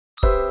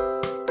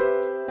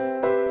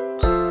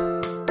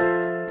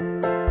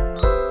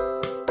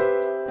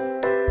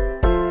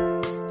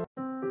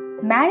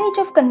Marriage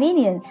of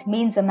convenience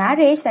means a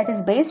marriage that is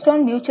based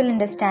on mutual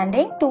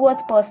understanding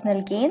towards personal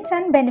gains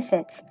and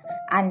benefits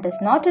and does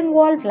not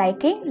involve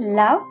liking,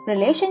 love,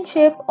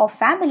 relationship or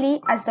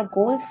family as the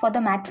goals for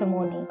the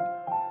matrimony.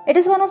 It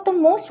is one of the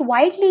most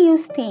widely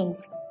used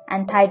themes,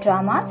 and Thai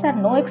dramas are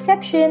no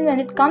exception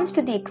when it comes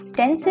to the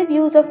extensive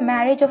use of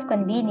marriage of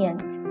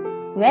convenience.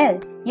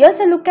 Well, here's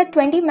a look at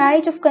 20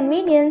 marriage of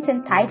convenience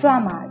in Thai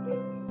dramas.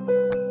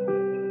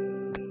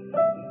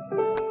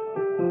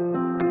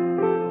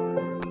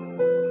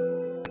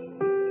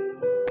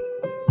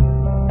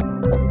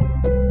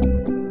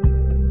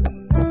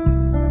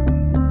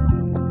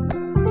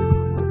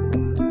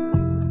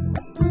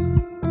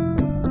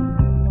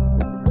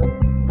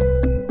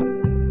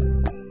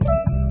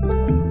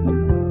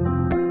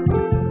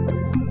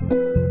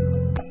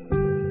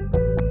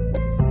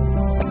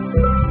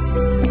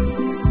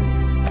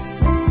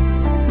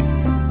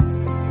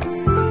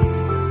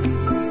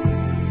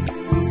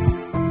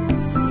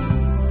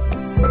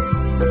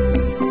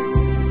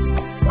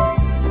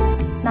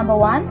 Number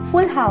 1.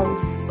 Full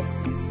House.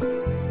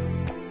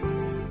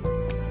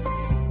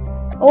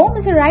 Oum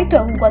is a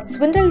writer who got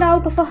swindled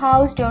out of a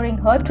house during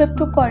her trip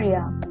to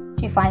Korea.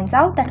 She finds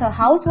out that her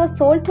house was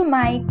sold to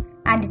Mike,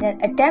 and in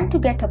an attempt to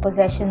get her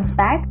possessions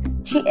back,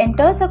 she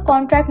enters a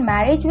contract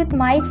marriage with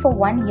Mike for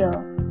 1 year.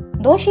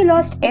 Though she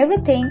lost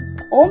everything,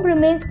 Oum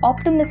remains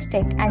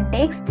optimistic and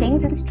takes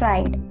things in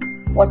stride.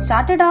 What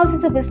started out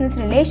as a business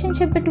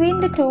relationship between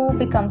the two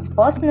becomes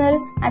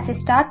personal as they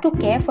start to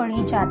care for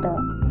each other.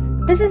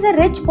 This is a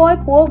rich boy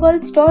poor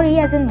girl story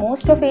as in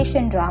most of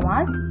Asian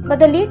dramas, but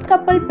the lead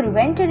couple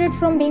prevented it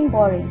from being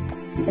boring.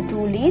 The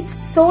two leads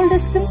sold a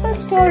simple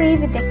story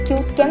with their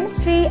cute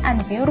chemistry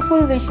and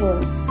beautiful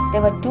visuals. They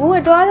were too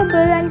adorable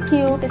and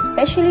cute,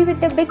 especially with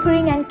their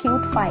bickering and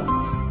cute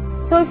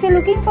fights. So if you're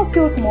looking for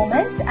cute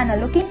moments and are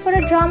looking for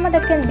a drama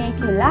that can make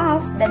you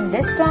laugh, then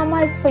this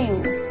drama is for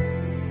you.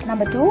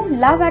 Number 2.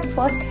 Love at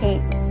First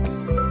Hate.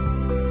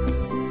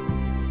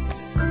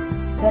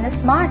 When a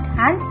smart,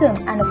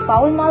 handsome and a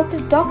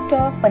foul-mouthed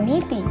doctor,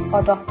 Paniti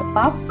or Dr.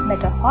 Pup,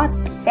 met a hot,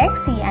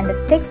 sexy and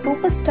a thick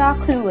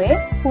superstar Chloe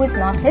who is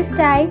not his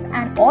type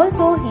and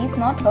also he's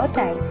not her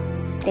type.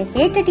 They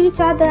hated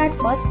each other at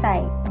first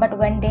sight, but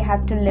when they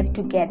have to live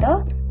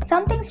together,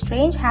 something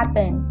strange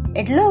happened.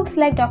 It looks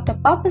like Dr.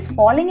 Pup is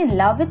falling in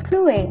love with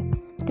Chloe.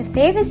 To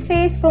save his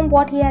face from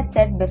what he had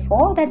said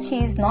before that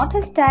she is not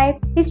his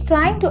type, he's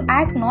trying to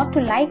act not to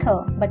like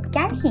her, but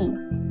can he?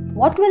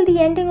 What will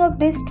the ending of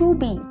these two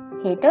be?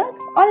 Haters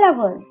or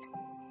lovers?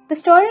 The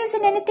story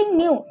isn't anything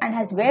new and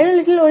has very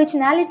little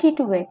originality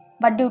to it,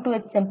 but due to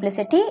its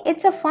simplicity,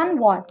 it's a fun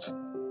watch.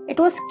 It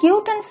was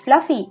cute and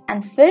fluffy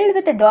and filled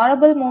with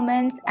adorable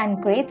moments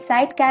and great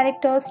side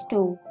characters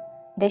too.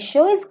 This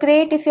show is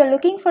great if you're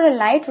looking for a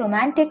light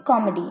romantic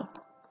comedy.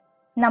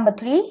 Number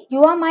 3.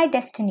 You Are My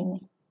Destiny.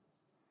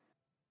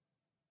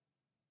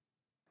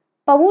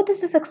 Pawut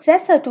is the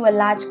successor to a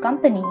large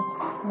company.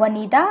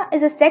 Vanida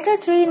is a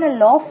secretary in a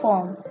law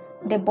firm.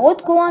 They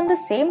both go on the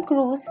same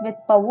cruise with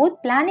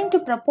Pawut planning to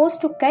propose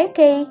to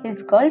Kai,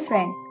 his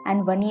girlfriend,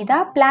 and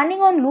Vanida planning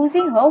on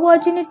losing her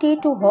virginity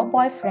to her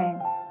boyfriend.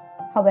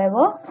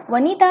 However,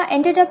 Vanida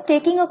ended up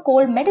taking a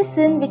cold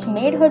medicine which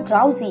made her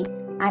drowsy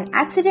and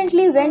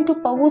accidentally went to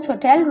Pawut's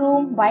hotel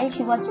room while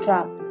she was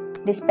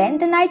drugged. They spent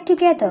the night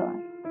together.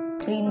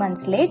 3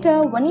 months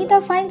later,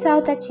 Vanida finds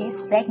out that she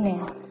is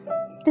pregnant.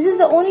 This is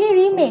the only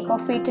remake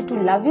of Fated to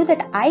Love You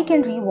that I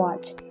can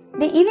rewatch.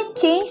 They even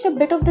changed a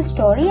bit of the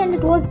story and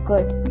it was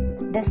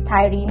good. This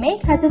Thai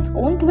remake has its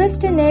own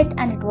twist in it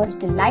and it was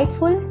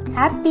delightful,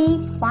 happy,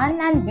 fun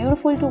and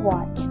beautiful to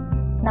watch.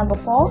 Number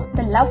 4.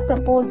 The Love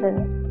Proposal.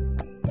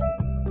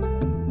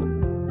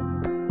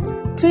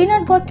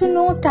 Trinath got to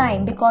know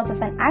Time because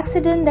of an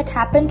accident that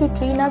happened to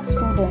Trinath's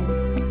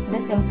student.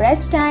 This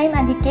impressed Time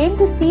and he came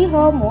to see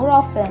her more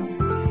often.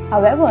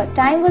 However,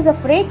 Time was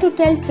afraid to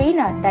tell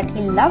Trinath that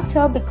he loved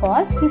her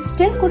because he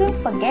still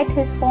couldn't forget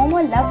his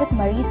former love with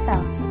Marisa.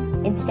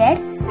 Instead,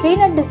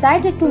 Trinath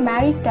decided to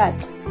marry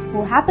Touch,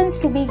 who happens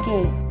to be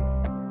gay.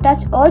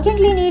 Touch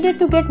urgently needed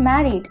to get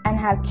married and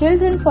have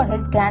children for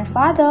his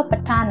grandfather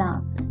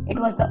Patana. It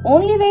was the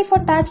only way for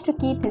Touch to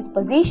keep his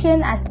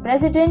position as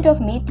president of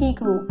Methi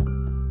Group.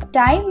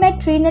 Time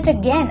met Trinath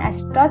again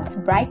as Touch's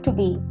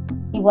bride-to-be.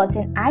 He was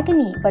in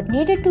agony but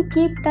needed to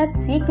keep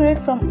Touch's secret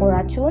from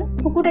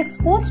Orachun, who could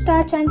expose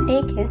Touch and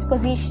take his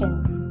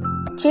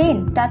position.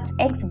 Chain, Touch's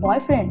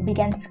ex-boyfriend,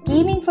 began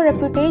scheming for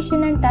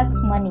reputation and Touch's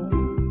money.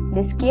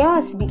 This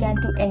chaos began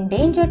to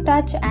endanger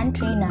Touch and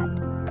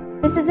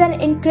Trinath. This is an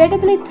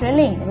incredibly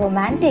thrilling,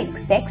 romantic,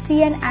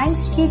 sexy and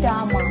angsty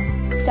drama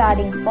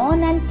starring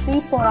Fern and Tri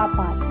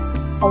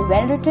Porapat. A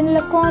well-written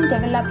Lakorn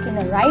developed in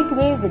a right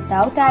way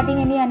without adding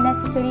any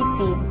unnecessary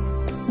scenes.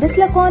 This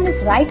Lakorn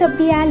is right up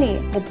the alley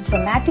with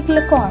dramatic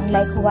Lakorn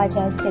like Hua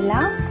Jai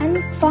Sila and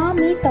Pha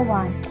Mi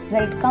Tawan,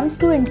 where it comes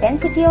to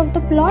intensity of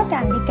the plot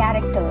and the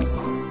characters.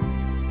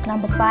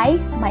 Number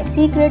 5. My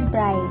Secret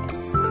Bride.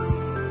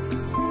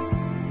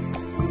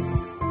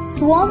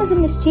 Swarm is a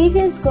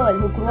mischievous girl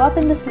who grew up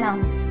in the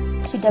slums.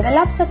 She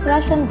develops a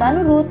crush on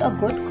Danurut, a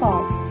good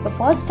cop, the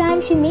first time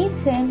she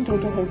meets him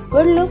due to his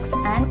good looks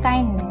and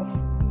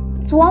kindness.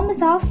 Swam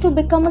is asked to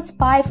become a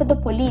spy for the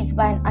police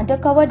by an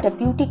undercover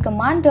deputy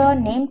commander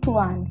named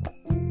Tuan.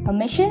 Her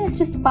mission is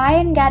to spy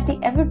and gather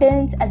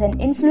evidence as an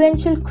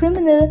influential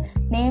criminal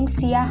named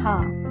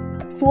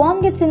Siaha.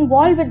 Swam gets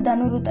involved with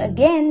Danurut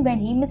again when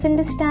he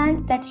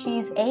misunderstands that she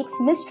is Aik's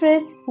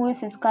mistress, who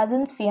is his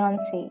cousin's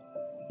fiancée.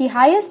 He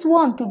hires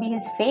Swam to be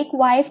his fake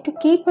wife to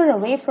keep her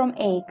away from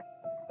Aik.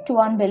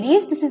 Tuan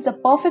believes this is the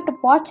perfect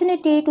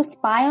opportunity to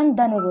spy on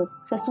Danurut,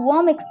 so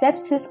Swam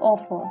accepts his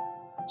offer.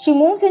 She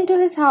moves into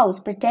his house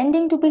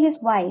pretending to be his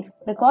wife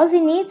because he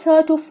needs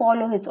her to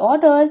follow his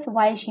orders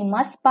while she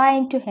must spy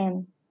into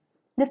him.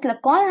 This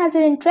Lakorn has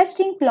an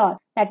interesting plot,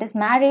 that is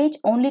marriage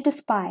only to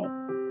spy.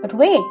 But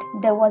wait,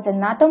 there was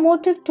another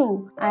motive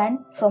too, and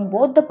from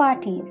both the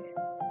parties.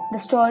 The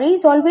story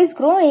is always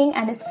growing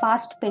and is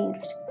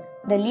fast-paced.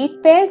 The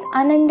lead pair's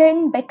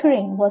unending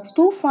bickering was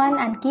too fun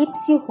and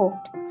keeps you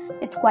hooked.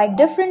 It's quite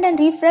different and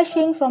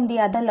refreshing from the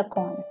other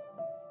Lakorn.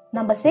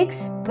 Number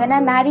 6. When I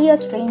Marry a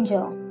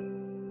Stranger.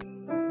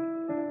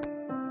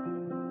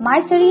 My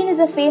Serene is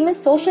a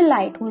famous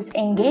socialite who is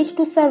engaged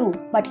to Saru,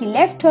 but he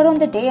left her on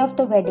the day of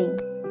the wedding.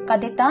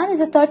 Kaditan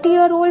is a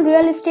 30-year-old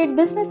real estate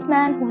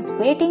businessman who is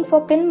waiting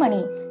for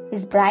Pinmani,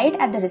 his bride,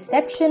 at the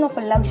reception of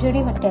a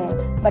luxury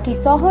hotel, but he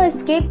saw her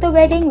escape the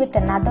wedding with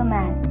another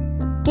man.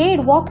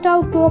 Cade walked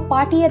out to a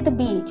party at the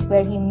beach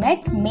where he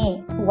met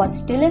May, who was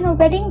still in her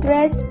wedding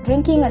dress,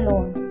 drinking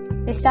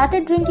alone. They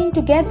started drinking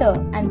together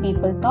and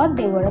people thought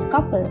they were a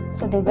couple,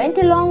 so they went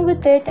along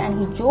with it and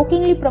he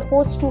jokingly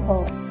proposed to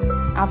her.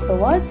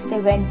 Afterwards,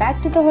 they went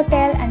back to the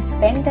hotel and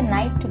spent the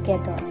night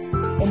together.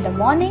 In the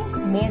morning,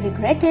 May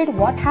regretted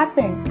what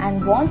happened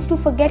and wants to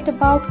forget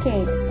about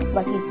Cade,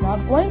 but he's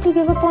not going to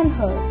give up on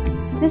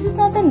her. This is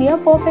not the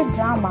near-perfect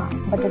drama,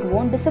 but it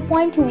won't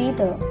disappoint you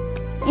either.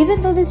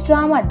 Even though this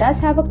drama does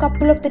have a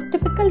couple of the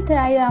typical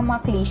Thai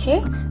drama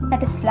cliché,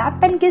 that is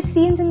slap and kiss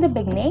scenes in the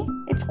beginning,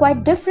 it's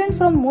quite different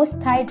from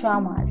most Thai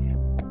dramas.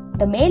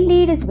 The male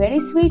lead is very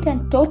sweet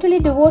and totally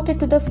devoted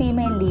to the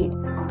female lead.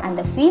 And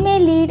the female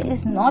lead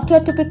is not your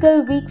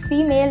typical weak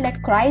female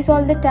that cries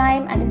all the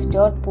time and is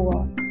dirt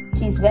poor.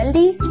 She is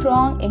wealthy,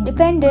 strong,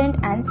 independent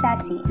and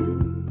sassy.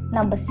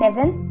 Number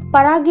 7.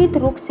 Paragit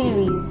Ruk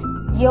series.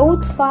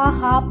 Yeut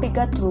Ha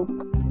Pigat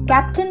Ruk.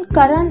 Captain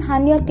Karan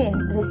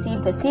Hanyatin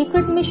received a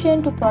secret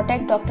mission to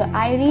protect Dr.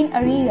 Irene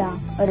Aria,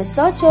 a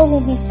researcher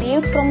whom he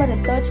saved from a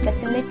research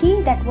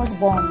facility that was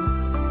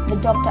bombed.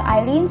 With Dr.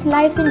 Irene's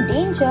life in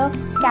danger,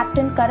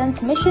 Captain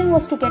Karan's mission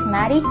was to get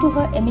married to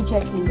her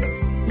immediately.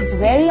 He is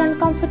very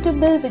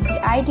uncomfortable with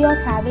the idea of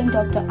having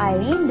Dr.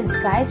 Irene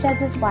disguised as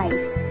his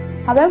wife.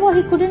 However,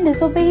 he couldn't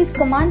disobey his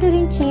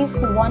commander-in-chief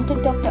who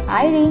wanted Dr.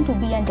 Irene to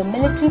be under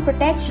military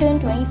protection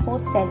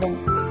 24/7.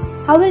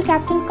 How will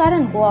Captain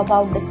Karan go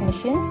about this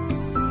mission?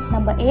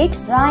 Number 8.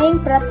 Raeng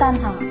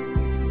Pradtanaha.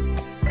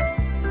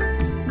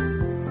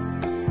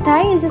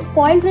 Thai is a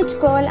spoiled rich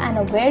girl and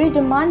a very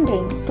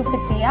demanding to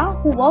Pitya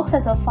who works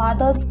as her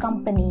father's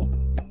company.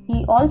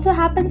 He also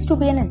happens to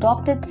be an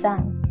adopted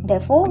son.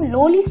 Therefore,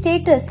 lowly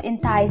status in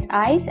Thai's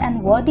eyes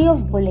and worthy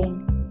of bullying.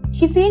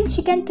 She feels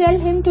she can tell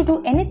him to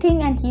do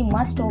anything and he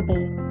must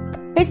obey.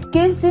 Pit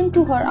gives in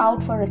to her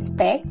out for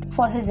respect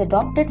for his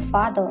adopted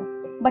father,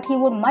 but he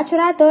would much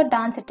rather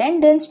dance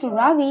attendance to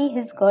Ravi,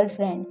 his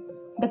girlfriend.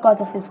 Because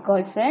of his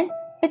girlfriend,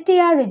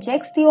 Pitya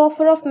rejects the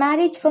offer of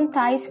marriage from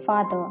Thai's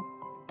father.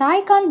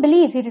 Thai can't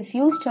believe he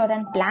refused her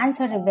and plans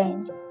her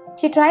revenge.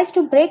 She tries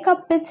to break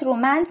up Pit's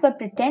romance by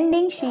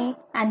pretending she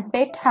and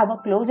Pit have a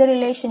closer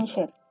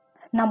relationship.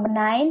 Number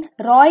 9.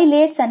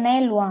 Lae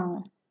Sanae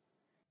Luang.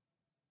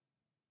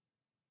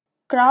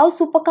 Krao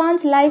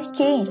Supakan's life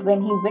changed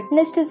when he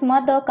witnessed his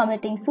mother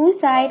committing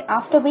suicide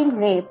after being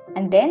raped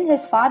and then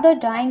his father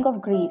dying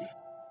of grief.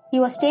 He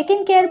was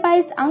taken care by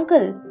his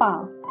uncle, Pa.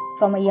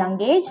 From a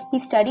young age, he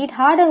studied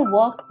hard and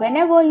worked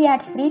whenever he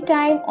had free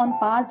time on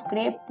Pa's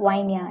grape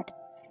vineyard.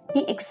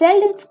 He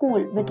excelled in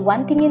school with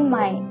one thing in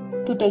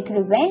mind, to take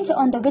revenge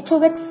on the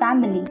Wichowet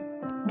family.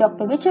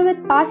 Dr.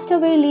 Wichowet passed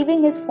away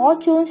leaving his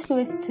fortunes to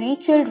his 3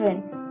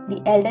 children,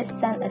 the eldest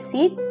son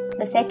Asit,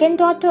 the second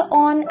daughter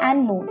On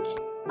and Nooch.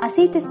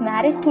 Asit is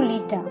married to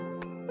Lita.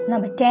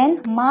 Number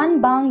 10. Marn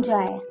Bang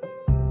Jai.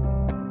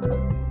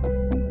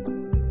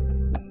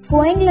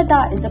 Phoeng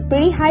Lada is a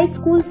pretty high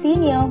school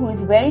senior who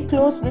is very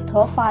close with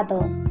her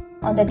father.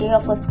 On the day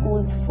of her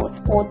school's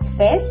sports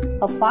fest,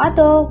 her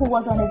father, who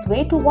was on his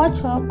way to watch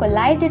her,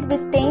 collided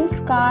with Tain's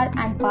car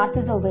and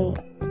passes away.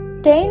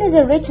 Tain is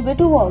a rich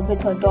widower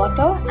with her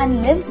daughter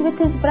and lives with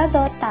his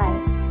brother Tai.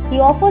 He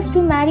offers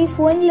to marry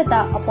Phoeng Lada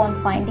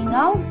upon finding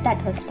out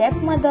that her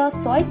stepmother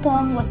Soi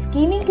Thong was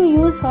scheming to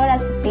use her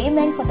as a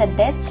payment for the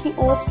debts she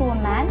owes to a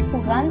man who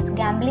runs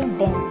gambling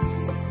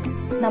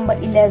dens. Number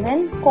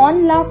 11.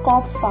 Kon La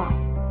Kop Fah.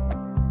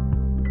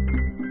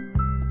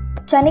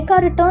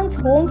 Chanika returns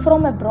home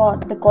from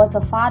abroad because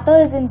her father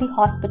is in the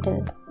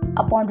hospital.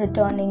 Upon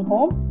returning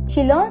home,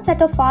 she learns that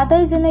her father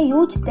is in a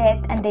huge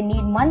debt and they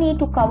need money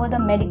to cover the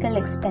medical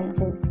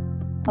expenses.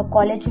 Her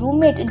college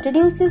roommate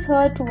introduces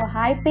her to a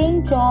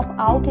high-paying job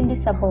out in the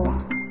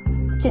suburbs.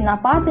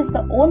 Chinnapat is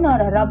the owner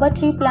of a rubber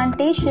tree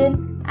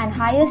plantation and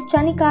hires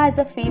Chanika as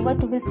a favor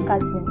to his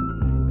cousin.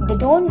 They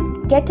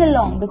don't get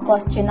along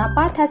because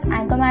Chinnapat has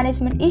anger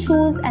management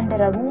issues and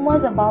there are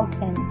rumors about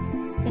him.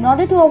 In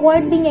order to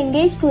avoid being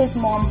engaged to his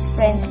mom's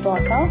friend's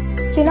daughter,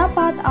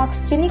 Chinnapat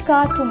asks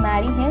Chinika to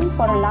marry him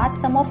for a large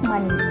sum of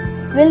money.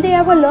 Will they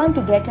ever learn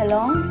to get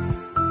along?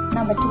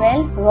 Number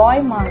 12.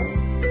 Roy Marn.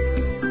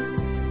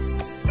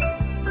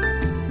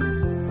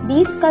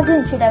 Bee's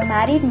cousin should have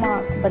married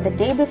Mark, but the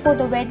day before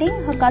the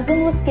wedding, her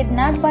cousin was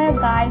kidnapped by a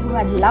guy who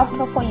had loved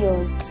her for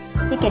years.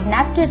 He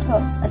kidnapped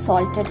her,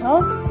 assaulted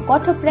her,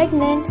 got her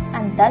pregnant,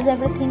 and thus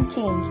everything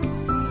changed.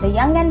 The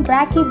young and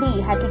bratty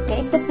Bee had to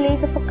take the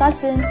place of a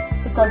cousin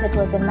because it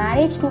was a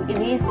marriage to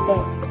erase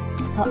debt.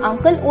 Her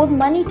uncle owed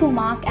money to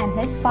Mark and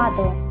his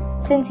father.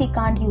 Since he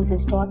can't use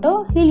his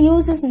daughter, he'll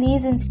use his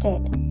niece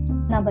instead.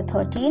 Number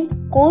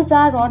 13. Koo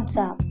Za Rot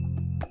Zab.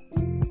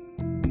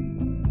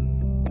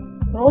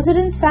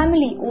 Roserin's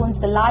family owns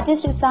the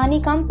largest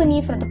Isani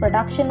company for the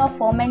production of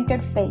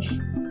fermented fish.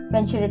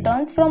 When she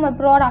returns from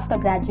abroad after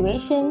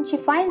graduation, she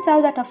finds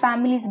out that her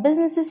family's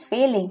business is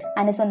failing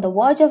and is on the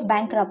verge of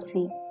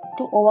bankruptcy.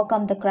 To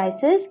overcome the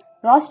crisis,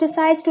 Ross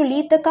decides to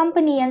leave the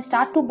company and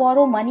start to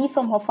borrow money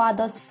from her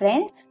father's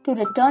friend. To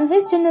return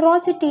his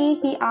generosity,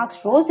 he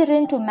asks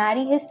Roserin to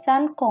marry his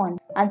son Kon,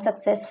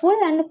 unsuccessful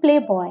and a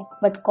playboy.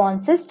 But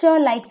Kon's sister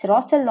likes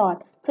Ross a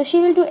lot, so she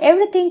will do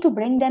everything to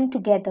bring them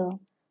together.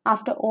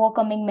 After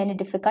overcoming many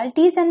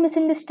difficulties and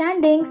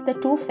misunderstandings, the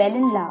two fell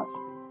in love.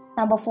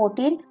 Number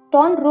 14.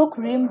 Ruk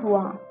Rim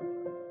Rua.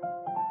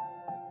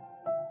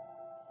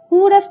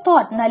 Who would have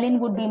thought Nalin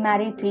would be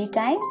married 3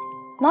 times?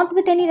 Not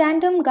with any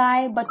random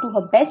guy, but to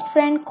her best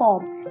friend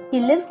Cobb. He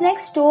lives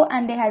next door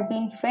and they had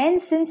been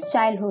friends since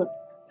childhood.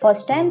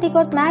 First time they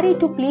got married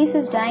to please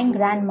his dying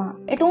grandma.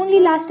 It only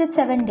lasted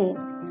 7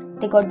 days.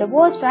 They got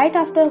divorced right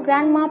after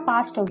grandma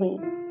passed away.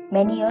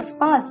 Many years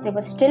passed, they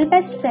were still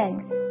best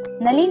friends.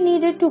 Nalin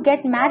needed to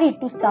get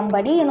married to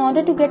somebody in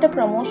order to get a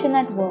promotion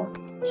at work.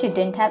 She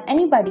didn't have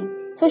anybody,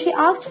 so she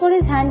asked for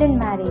his hand in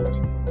marriage.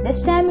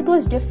 This time it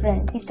was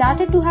different. He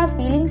started to have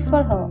feelings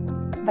for her.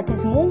 But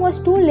his move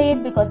was too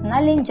late because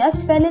Nalin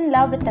just fell in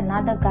love with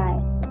another guy.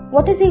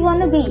 What is he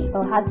gonna be,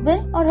 her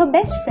husband or her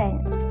best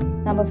friend?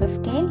 Number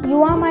 15.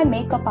 You Are My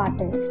Makeup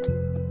Artist.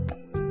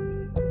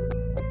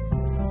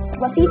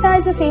 Vasita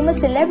is a famous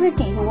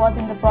celebrity who was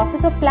in the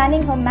process of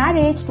planning her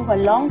marriage to her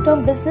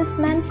long-term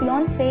businessman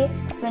fiancé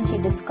when she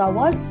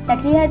discovered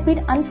that he had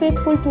been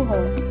unfaithful to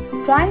her.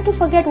 Trying to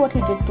forget what he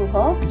did to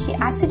her, she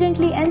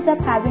accidentally ends up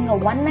having a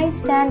one-night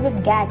stand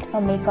with Gat, her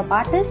makeup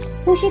artist,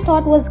 who she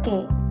thought was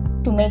gay.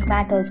 To make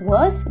matters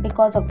worse,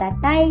 because of that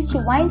night, she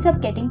winds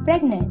up getting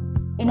pregnant.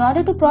 In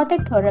order to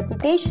protect her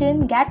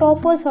reputation, Gat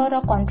offers her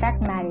a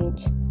contract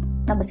marriage.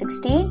 Number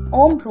 16.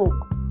 Oum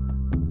Ruk.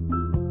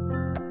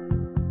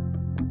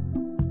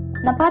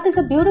 Napat is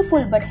a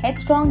beautiful but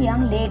headstrong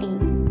young lady.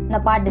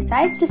 Napat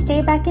decides to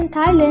stay back in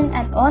Thailand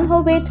and earn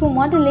her way through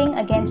modeling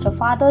against her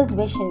father's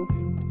wishes.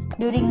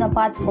 During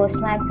Napat's first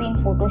magazine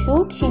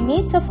photoshoot, she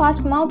meets a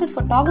fast-mouthed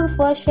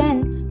photographer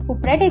Shen, who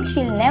predicts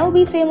she'll never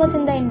be famous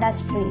in the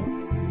industry.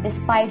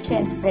 Despite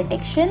Shen's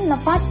prediction,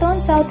 Napat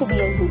turns out to be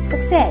a huge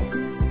success.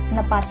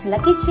 Napat's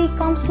lucky streak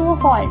comes to a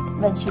halt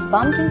when she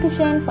bumped into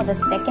Shen for the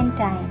second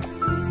time.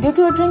 Due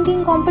to a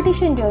drinking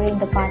competition during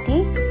the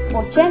party,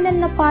 both Chen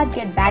and Napat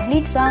get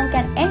badly drunk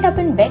and end up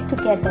in bed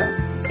together.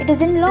 It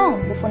isn't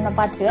long before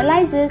Napat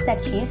realizes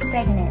that she is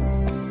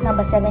pregnant.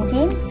 Number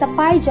 17.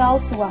 Sapai Jao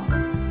Sua.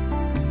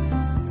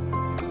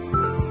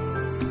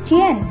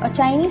 Tien, a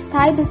Chinese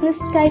Thai business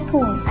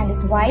tycoon, and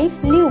his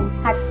wife Liu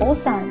had 4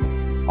 sons.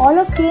 All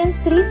of Tien's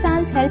 3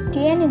 sons helped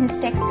Tien in his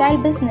textile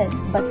business,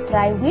 but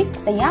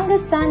Traiwit, the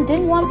youngest son,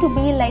 didn't want to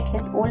be like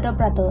his older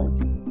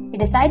brothers. He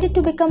decided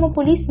to become a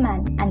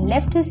policeman and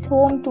left his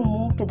home to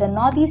move to the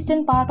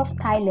northeastern part of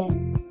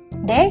Thailand.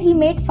 There he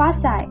met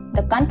Fasai,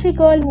 the country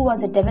girl who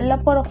was a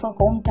developer of her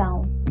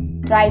hometown.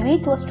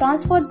 Traiwit was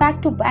transferred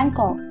back to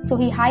Bangkok, so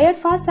he hired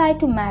Fasai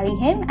to marry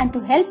him and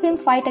to help him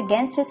fight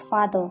against his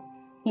father.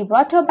 He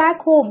brought her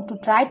back home to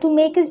try to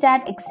make his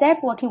dad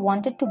accept what he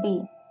wanted to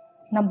be.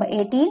 Number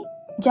 18.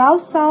 Jao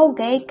Sao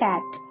Gae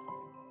Kat.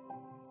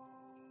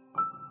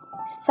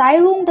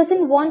 Sairung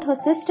doesn't want her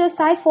sister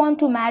Saifon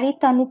to marry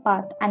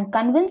Tanupat and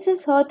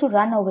convinces her to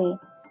run away.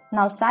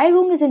 Now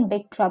Sairung is in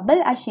big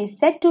trouble as she is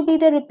said to be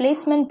the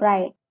replacement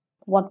bride.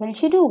 What will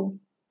she do?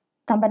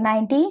 Number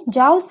 90.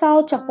 Jao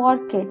Sao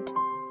Chapor Kit.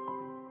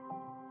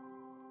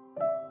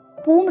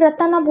 Poom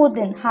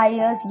Rattanabodin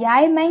hires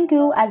Yai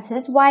Mengyu as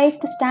his wife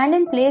to stand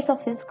in place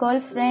of his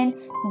girlfriend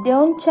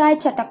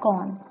Deonchai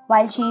Chatakon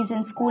while she is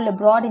in school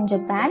abroad in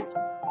Japan.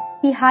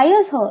 He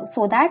hires her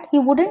so that he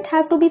wouldn't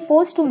have to be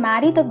forced to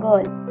marry the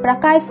girl,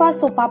 Prakaifa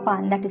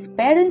Sopapan, that his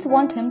parents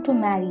want him to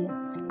marry.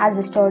 As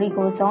the story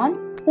goes on,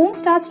 Poom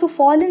starts to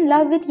fall in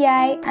love with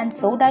Yai and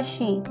so does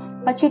she.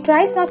 but she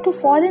tries not to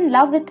fall in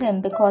love with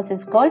him because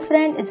his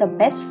girlfriend is her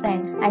best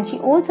friend and she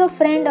owes her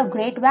friend a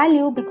great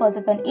value because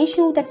of an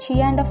issue that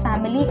she and her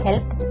family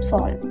helped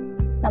solve.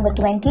 Number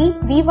 20.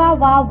 Wiwa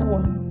Wah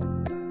Woon.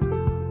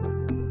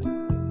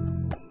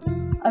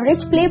 A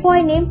rich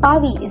playboy named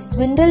Pavi is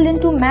swindled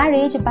into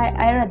marriage by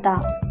Ayradha,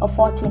 a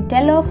fortune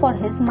teller, for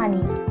his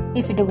money.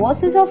 If he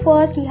divorces her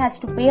first, he has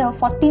to pay her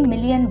 40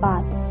 million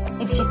baht.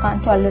 If she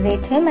can't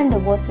tolerate him and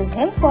divorces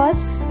him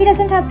first, he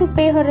doesn't have to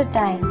pay her a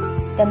dime.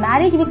 The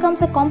marriage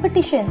becomes a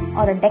competition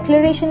or a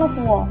declaration of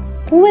war.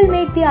 Who will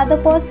make the other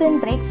person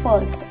break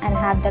first and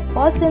have that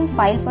person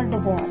file for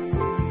divorce?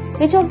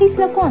 Which of these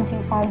Lakorns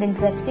you found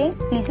interesting?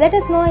 Please let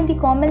us know in the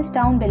comments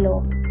down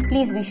below.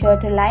 Please be sure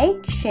to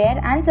like,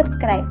 share and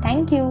subscribe.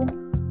 Thank you.